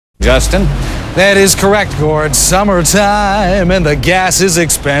Justin? That is correct, Gord. Summertime and the gas is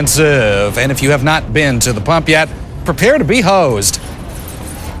expensive. And if you have not been to the pump yet, prepare to be hosed.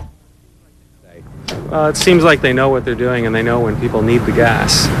 It seems like they know what they're doing and they know when people need the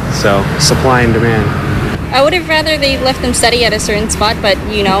gas. So, supply and demand. I would have rather they left them steady at a certain spot, but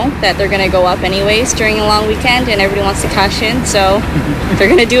you know that they're going to go up anyways during a long weekend and everybody wants to cash in, so they're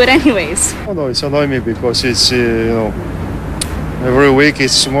going to do it anyways. Oh no, it's annoying me because it's, every week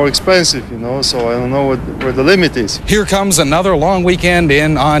it's more expensive, so I don't know where the limit is. Here comes another long weekend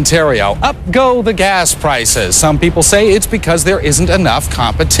in Ontario. Up go the gas prices. Some people say it's because there isn't enough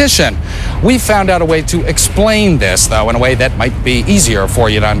competition. We found out a way to explain this, though, in a way that might be easier for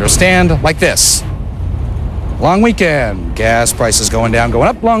you to understand, like this. Long weekend, gas prices going down, going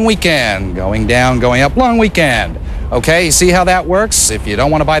up. Long weekend, going down, going up. Long weekend. Okay, see how that works? If you don't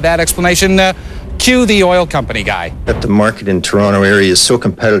want to buy that explanation, cue the oil company guy. But the market in Toronto area is so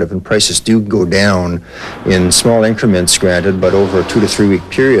competitive and prices do go down in small increments, granted, but over a 2 to 3 week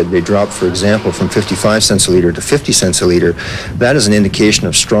period, they drop, for example, from 55 cents a litre to 50 cents a litre. That is an indication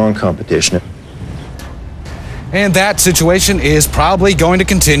of strong competition. And that situation is probably going to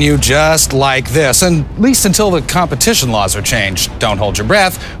continue just like this, and at least until the competition laws are changed. Don't hold your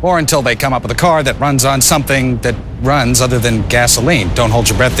breath, or until they come up with a car that runs on something that runs other than gasoline. Don't hold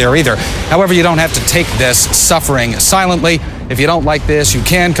your breath there either. However, you don't have to take this suffering silently. If you don't like this, you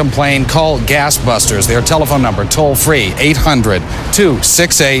can complain. Call Gas Busters. Their telephone number, toll free,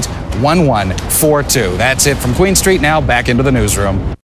 800-268-1142. That's it from Queen Street. Now back into the newsroom.